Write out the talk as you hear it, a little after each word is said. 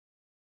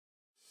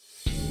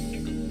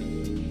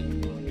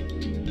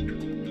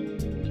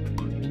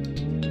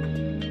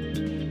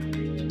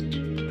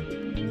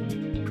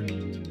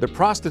The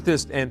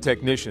prosthetists and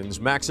technicians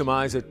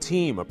maximize a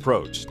team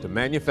approach to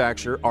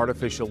manufacture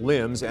artificial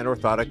limbs and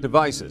orthotic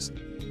devices.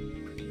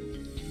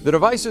 The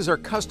devices are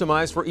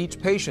customized for each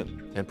patient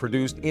and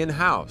produced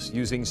in-house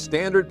using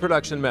standard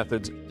production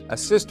methods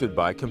assisted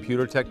by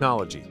computer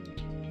technology.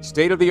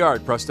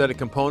 State-of-the-art prosthetic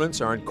components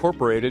are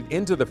incorporated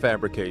into the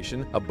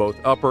fabrication of both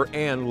upper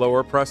and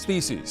lower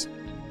prostheses.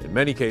 In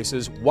many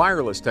cases,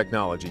 wireless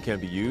technology can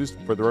be used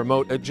for the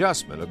remote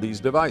adjustment of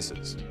these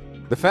devices.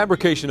 The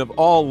fabrication of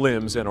all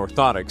limbs and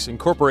orthotics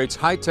incorporates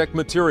high-tech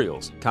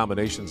materials,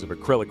 combinations of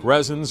acrylic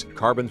resins,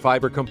 carbon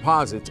fiber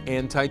composites,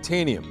 and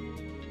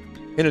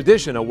titanium. In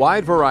addition, a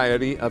wide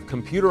variety of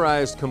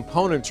computerized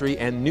componentry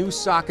and new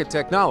socket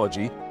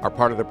technology are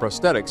part of the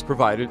prosthetics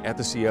provided at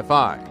the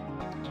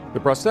CFI. The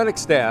prosthetic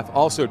staff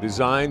also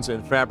designs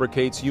and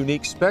fabricates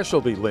unique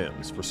specialty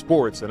limbs for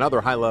sports and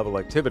other high-level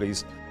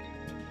activities.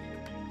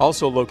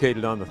 Also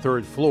located on the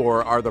third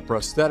floor are the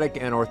prosthetic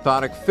and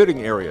orthotic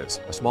fitting areas,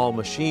 a small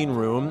machine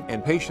room,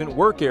 and patient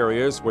work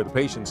areas where the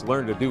patients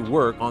learn to do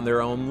work on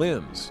their own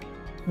limbs.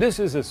 This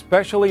is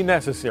especially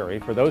necessary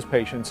for those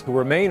patients who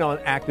remain on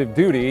active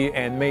duty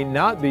and may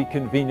not be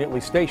conveniently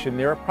stationed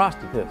near a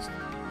prosthetist.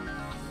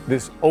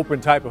 This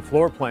open type of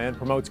floor plan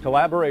promotes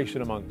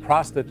collaboration among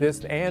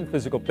prosthetists and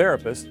physical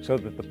therapists so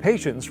that the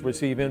patients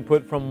receive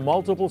input from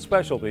multiple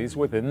specialties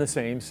within the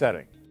same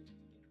setting.